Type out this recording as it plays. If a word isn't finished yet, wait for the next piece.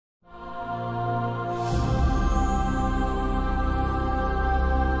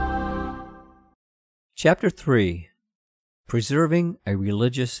Chapter 3. Preserving a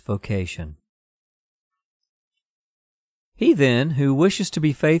Religious Vocation. He then, who wishes to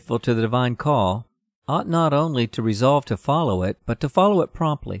be faithful to the divine call, ought not only to resolve to follow it, but to follow it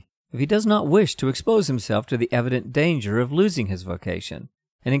promptly, if he does not wish to expose himself to the evident danger of losing his vocation.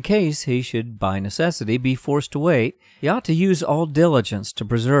 And in case he should by necessity be forced to wait, he ought to use all diligence to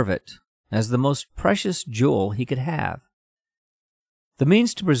preserve it, as the most precious jewel he could have. The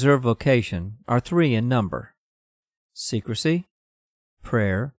means to preserve vocation are three in number: secrecy,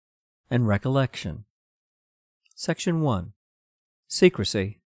 prayer, and recollection. Section 1.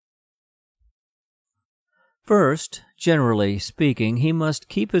 Secrecy. First, generally speaking, he must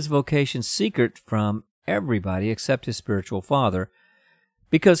keep his vocation secret from everybody except his spiritual father,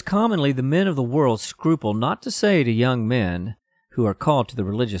 because commonly the men of the world scruple not to say to young men who are called to the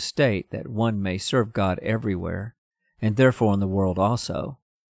religious state that one may serve God everywhere, and therefore in the world also.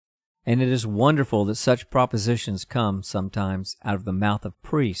 And it is wonderful that such propositions come sometimes out of the mouth of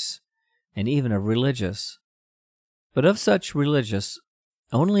priests, and even of religious, but of such religious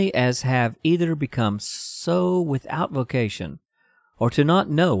only as have either become so without vocation, or to not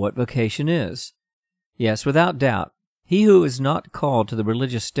know what vocation is. Yes, without doubt, he who is not called to the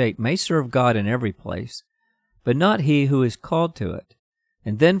religious state may serve God in every place, but not he who is called to it,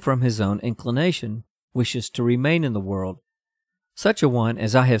 and then from his own inclination wishes to remain in the world. Such a one,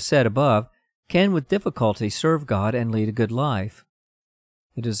 as I have said above, can with difficulty serve God and lead a good life.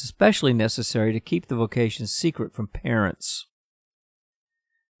 It is especially necessary to keep the vocation secret from parents.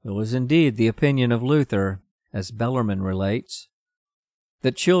 It was indeed the opinion of Luther, as Bellarmine relates,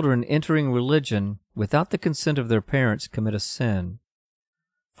 that children entering religion without the consent of their parents commit a sin.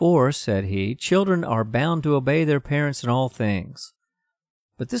 For, said he, children are bound to obey their parents in all things.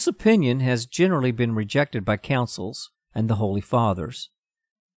 But this opinion has generally been rejected by councils and the Holy Fathers.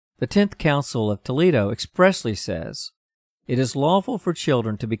 The 10th Council of Toledo expressly says, "It is lawful for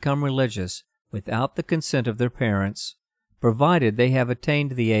children to become religious without the consent of their parents, provided they have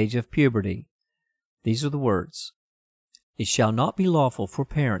attained the age of puberty." These are the words: "It shall not be lawful for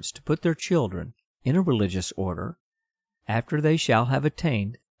parents to put their children in a religious order after they shall have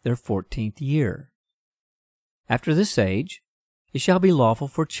attained their 14th year. After this age, it shall be lawful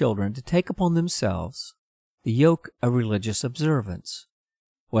for children to take upon themselves the yoke of religious observance,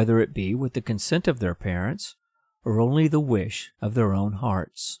 whether it be with the consent of their parents or only the wish of their own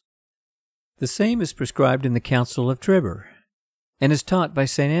hearts." The same is prescribed in the Council of Tribur, and is taught by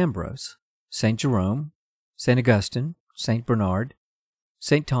St. Ambrose, St. Jerome, St. Augustine, St. Bernard,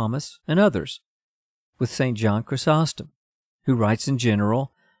 St. Thomas, and others, with St. John Chrysostom, who writes in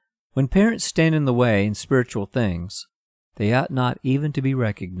general, "When parents stand in the way in spiritual things, they ought not even to be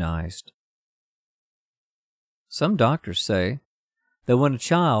recognized." Some doctors say that when a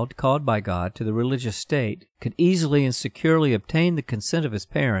child called by God to the religious state could easily and securely obtain the consent of his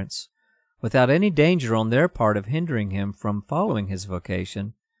parents, without any danger on their part of hindering him from following his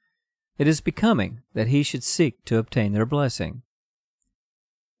vocation, it is becoming that he should seek to obtain their blessing.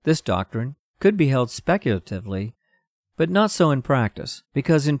 This doctrine could be held speculatively, but not so in practice,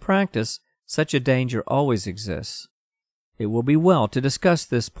 because in practice such a danger always exists. It will be well to discuss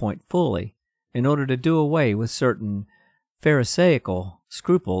this point fully, in order to do away with certain pharisaical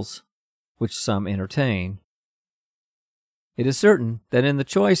scruples which some entertain. It is certain that in the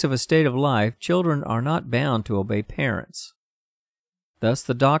choice of a state of life, children are not bound to obey parents. Thus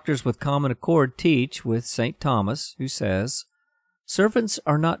the doctors with common accord teach with St. Thomas, who says, "Servants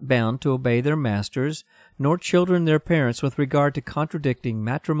are not bound to obey their masters, nor children their parents with regard to contradicting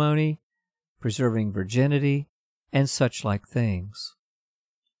matrimony, preserving virginity, and such like things."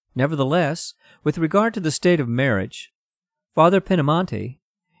 Nevertheless, with regard to the state of marriage, Father Pinamonti,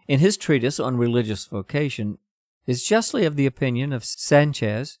 in his treatise on religious vocation, is justly of the opinion of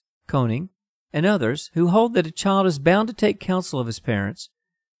Sanchez, Koning, and others, who hold that a child is bound to take counsel of his parents,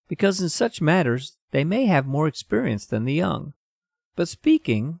 because in such matters they may have more experience than the young. But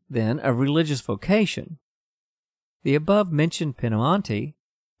speaking, then, of religious vocation, the above-mentioned Pinamonti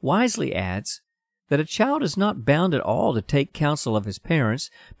wisely adds that a child is not bound at all to take counsel of his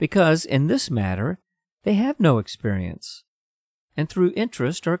parents, because in this matter they have no experience, and through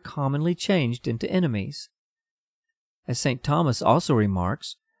interest are commonly changed into enemies. As St. Thomas also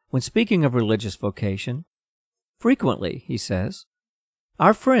remarks, when speaking of religious vocation, "Frequently," he says,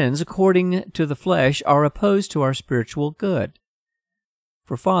 "our friends according to the flesh are opposed to our spiritual good.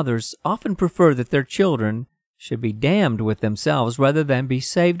 For fathers often prefer that their children should be damned with themselves rather than be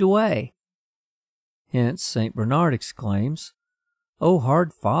saved away." Hence St. Bernard exclaims, "O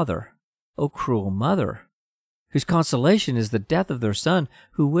hard father, O cruel mother, whose consolation is the death of their son,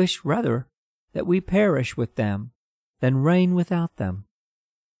 who wish rather that we perish with them than reign without them.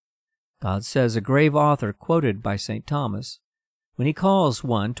 God says a grave author quoted by St. Thomas, when he calls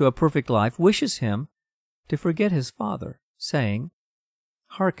one to a perfect life, wishes him to forget his father, saying,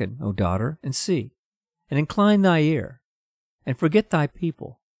 "Hearken, O daughter, and see, and incline thy ear, and forget thy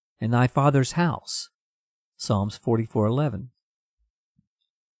people and thy father's house." Psalms 44:11.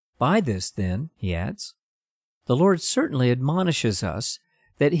 By this, then, he adds, the Lord certainly admonishes us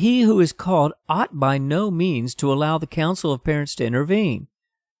that he who is called ought by no means to allow the counsel of parents to intervene.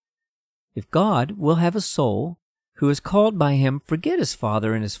 If God will have a soul who is called by him forget his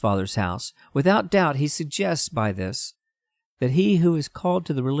father and his father's house, without doubt he suggests by this that he who is called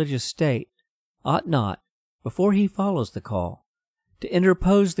to the religious state ought not, before he follows the call, to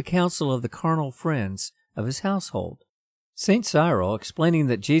interpose the counsel of the carnal friends of his household. St. Cyril, explaining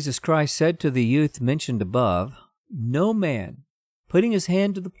that Jesus Christ said to the youth mentioned above, "No man, putting his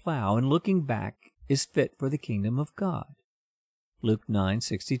hand to the plow and looking back, is fit for the kingdom of God," Luke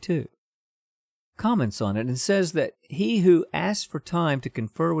 9:62, comments on it and says that he who asks for time to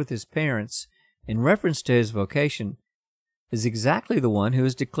confer with his parents in reference to his vocation is exactly the one who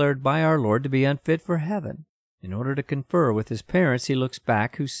is declared by our Lord to be unfit for heaven. In order to confer with his parents, he looks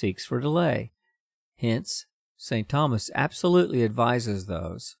back who seeks for delay. Hence, St. Thomas absolutely advises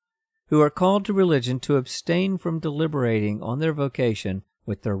those who are called to religion to abstain from deliberating on their vocation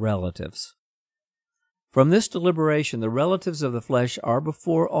with their relatives. From this deliberation, the relatives of the flesh are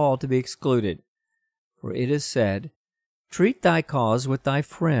before all to be excluded. For it is said, "Treat thy cause with thy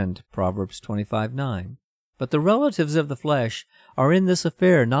friend," Proverbs 25:9. But the relatives of the flesh are in this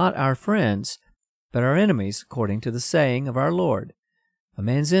affair not our friends, but our enemies, according to the saying of our Lord, "A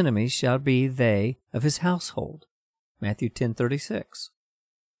man's enemies shall be they of his household," Matthew 10:36.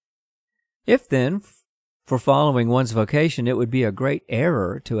 If then, for following one's vocation, it would be a great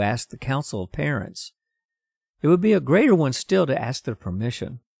error to ask the counsel of parents, it would be a greater one still to ask their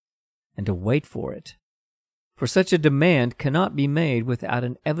permission, and to wait for it. For such a demand cannot be made without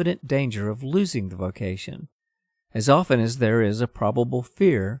an evident danger of losing the vocation, as often as there is a probable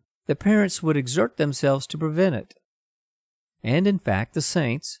fear that parents would exert themselves to prevent it. And in fact, the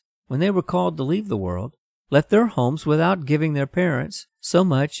saints, when they were called to leave the world, left their homes without giving their parents so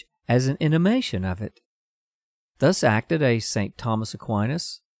much as an intimation of it. Thus acted a St. Thomas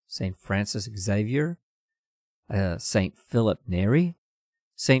Aquinas, St. Francis Xavier, St. Philip Neri,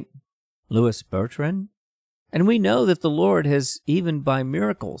 St. Louis Bertrand, and we know that the Lord has even by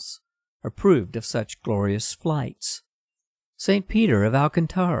miracles approved of such glorious flights. St. Peter of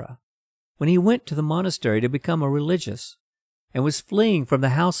Alcantara, when he went to the monastery to become a religious, and was fleeing from the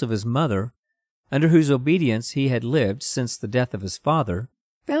house of his mother, under whose obedience he had lived since the death of his father,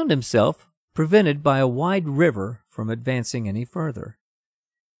 found himself prevented by a wide river from advancing any further.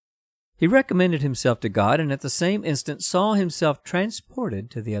 He recommended himself to God, and at the same instant saw himself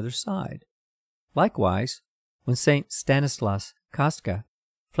transported to the other side. Likewise, when St. Stanislas Kostka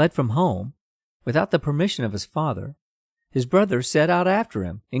fled from home, without the permission of his father, his brothers set out after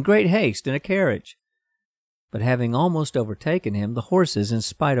him in great haste in a carriage. But having almost overtaken him, the horses, in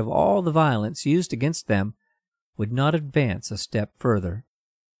spite of all the violence used against them, would not advance a step further,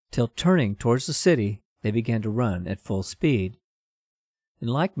 till turning towards the city, they began to run at full speed. In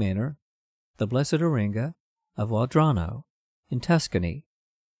like manner, the Blessed Oringa of Valdrano, in Tuscany,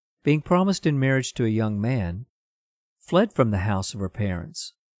 being promised in marriage to a young man, fled from the house of her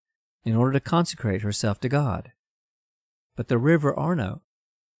parents, in order to consecrate herself to God. But the river Arno,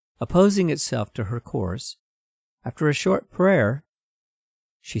 opposing itself to her course, after a short prayer,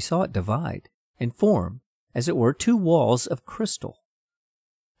 she saw it divide and form, as it were, two walls of crystal,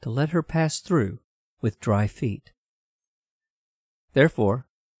 to let her pass through with dry feet. Therefore,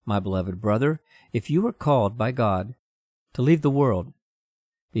 my beloved brother, if you are called by God to leave the world,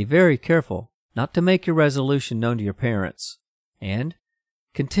 be very careful not to make your resolution known to your parents, and,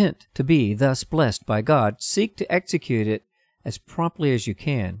 content to be thus blessed by God, seek to execute it as promptly as you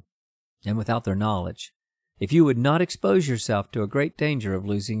can, and without their knowledge, if you would not expose yourself to a great danger of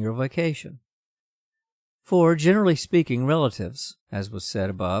losing your vocation. For, generally speaking, relatives, as was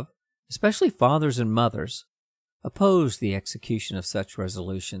said above, especially fathers and mothers, oppose the execution of such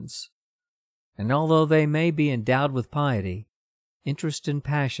resolutions. And although they may be endowed with piety, interest and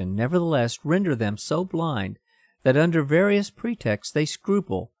passion nevertheless render them so blind that under various pretexts they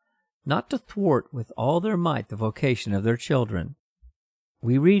scruple not to thwart with all their might the vocation of their children.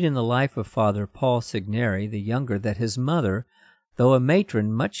 We read in the life of Father Paul Signeri the younger that his mother, though a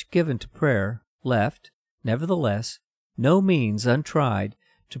matron much given to prayer, left, nevertheless, no means untried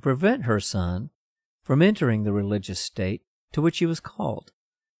to prevent her son from entering the religious state to which he was called.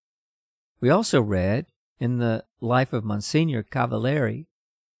 We also read in the life of Monsignor Cavalieri,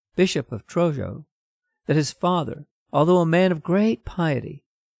 Bishop of Trojo, that his father, although a man of great piety,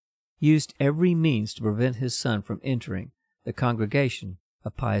 used every means to prevent his son from entering the congregation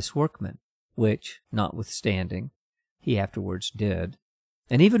of pious workmen, which, notwithstanding, he afterwards did,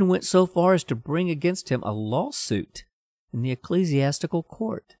 and even went so far as to bring against him a lawsuit in the ecclesiastical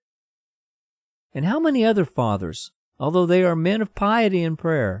court. And how many other fathers, although they are men of piety and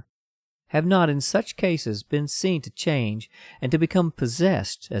prayer, have not in such cases been seen to change and to become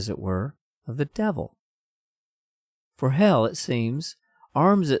possessed, as it were, of the devil? For hell, it seems,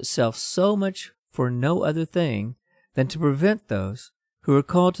 arms itself so much for no other thing than to prevent those who are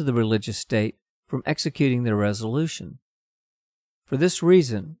called to the religious state from executing their resolution. For this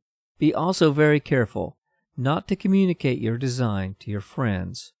reason, be also very careful not to communicate your design to your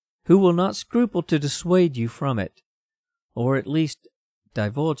friends, who will not scruple to dissuade you from it, or at least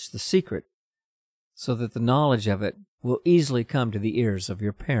divulge the secret, so that the knowledge of it will easily come to the ears of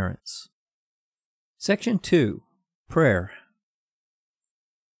your parents. Section 2. Prayer.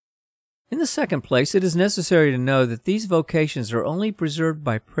 In the second place, it is necessary to know that these vocations are only preserved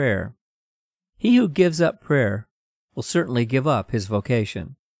by prayer. He who gives up prayer will certainly give up his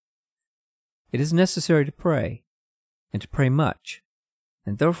vocation. It is necessary to pray, and to pray much,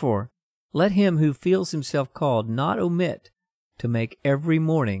 and therefore let him who feels himself called not omit to make every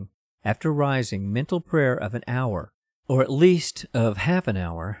morning, after rising, mental prayer of an hour, or at least of half an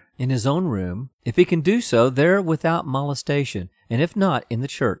hour, in his own room, if he can do so there without molestation, and if not, in the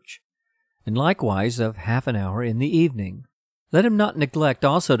church, and likewise of half an hour in the evening. Let him not neglect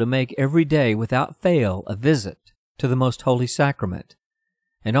also to make every day without fail a visit to the most holy sacrament,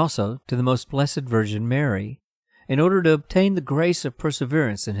 and also to the most blessed Virgin Mary, in order to obtain the grace of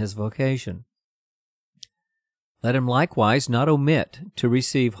perseverance in his vocation. Let him likewise not omit to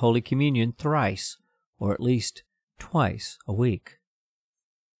receive Holy Communion thrice, or at least twice a week.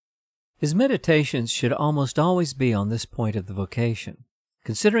 His meditations should almost always be on this point of the vocation,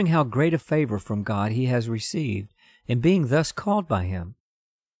 considering how great a favor from God he has received in being thus called by him.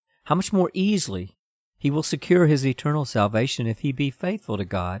 How much more easily he will secure his eternal salvation if he be faithful to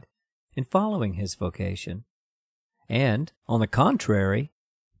God in following his vocation, and, on the contrary,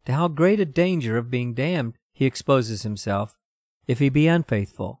 to how great a danger of being damned he exposes himself if he be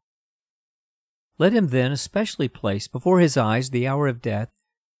unfaithful. Let him then especially place before his eyes the hour of death,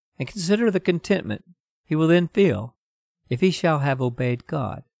 and consider the contentment he will then feel if he shall have obeyed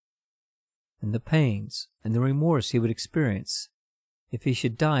God, and the pains and the remorse he would experience if he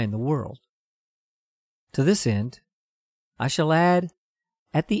should die in the world. To this end, I shall add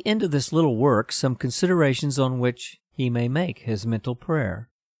at the end of this little work some considerations on which he may make his mental prayer.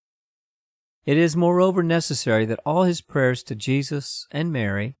 It is moreover necessary that all his prayers to Jesus and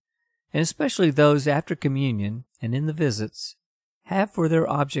Mary, and especially those after communion and in the visits, have for their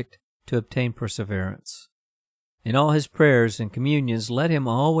object to obtain perseverance. In all his prayers and communions let him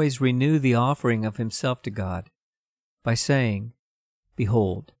always renew the offering of himself to God, by saying,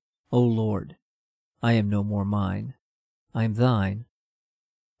 Behold, O Lord, I am no more mine, I am thine.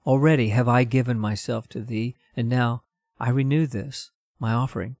 Already have I given myself to thee, and now I renew this, my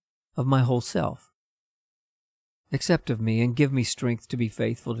offering, of my whole self. Accept of me, and give me strength to be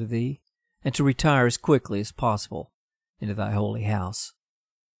faithful to thee, and to retire as quickly as possible into thy holy house.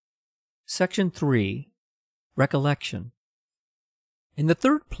 Section 3. Recollection. In the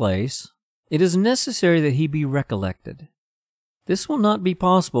third place, it is necessary that he be recollected. This will not be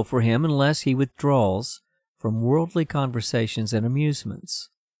possible for him unless he withdraws from worldly conversations and amusements.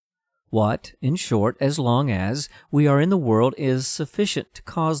 What, in short, as long as we are in the world, is sufficient to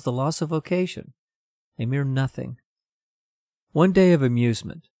cause the loss of vocation, a mere nothing. One day of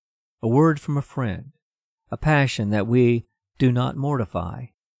amusement, a word from a friend, a passion that we do not mortify,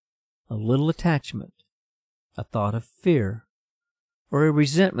 a little attachment, a thought of fear, or a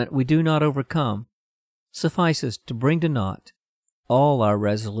resentment we do not overcome, suffices to bring to naught all our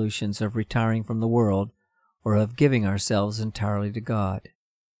resolutions of retiring from the world or of giving ourselves entirely to God.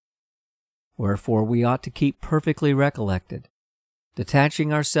 Wherefore we ought to keep perfectly recollected,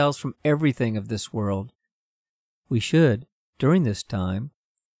 detaching ourselves from everything of this world. We should, during this time,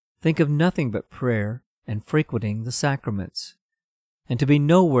 think of nothing but prayer and frequenting the sacraments, and to be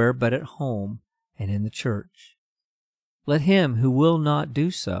nowhere but at home and in the church. Let him who will not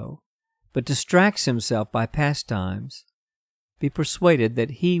do so, but distracts himself by pastimes, be persuaded that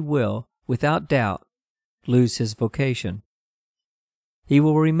he will, without doubt, lose his vocation. He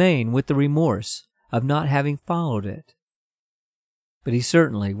will remain with the remorse of not having followed it, but he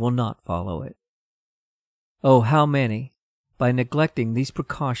certainly will not follow it. Oh, how many, by neglecting these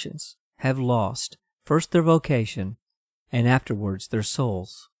precautions, have lost first their vocation and afterwards their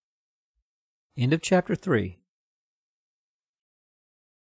souls. End of chapter 3.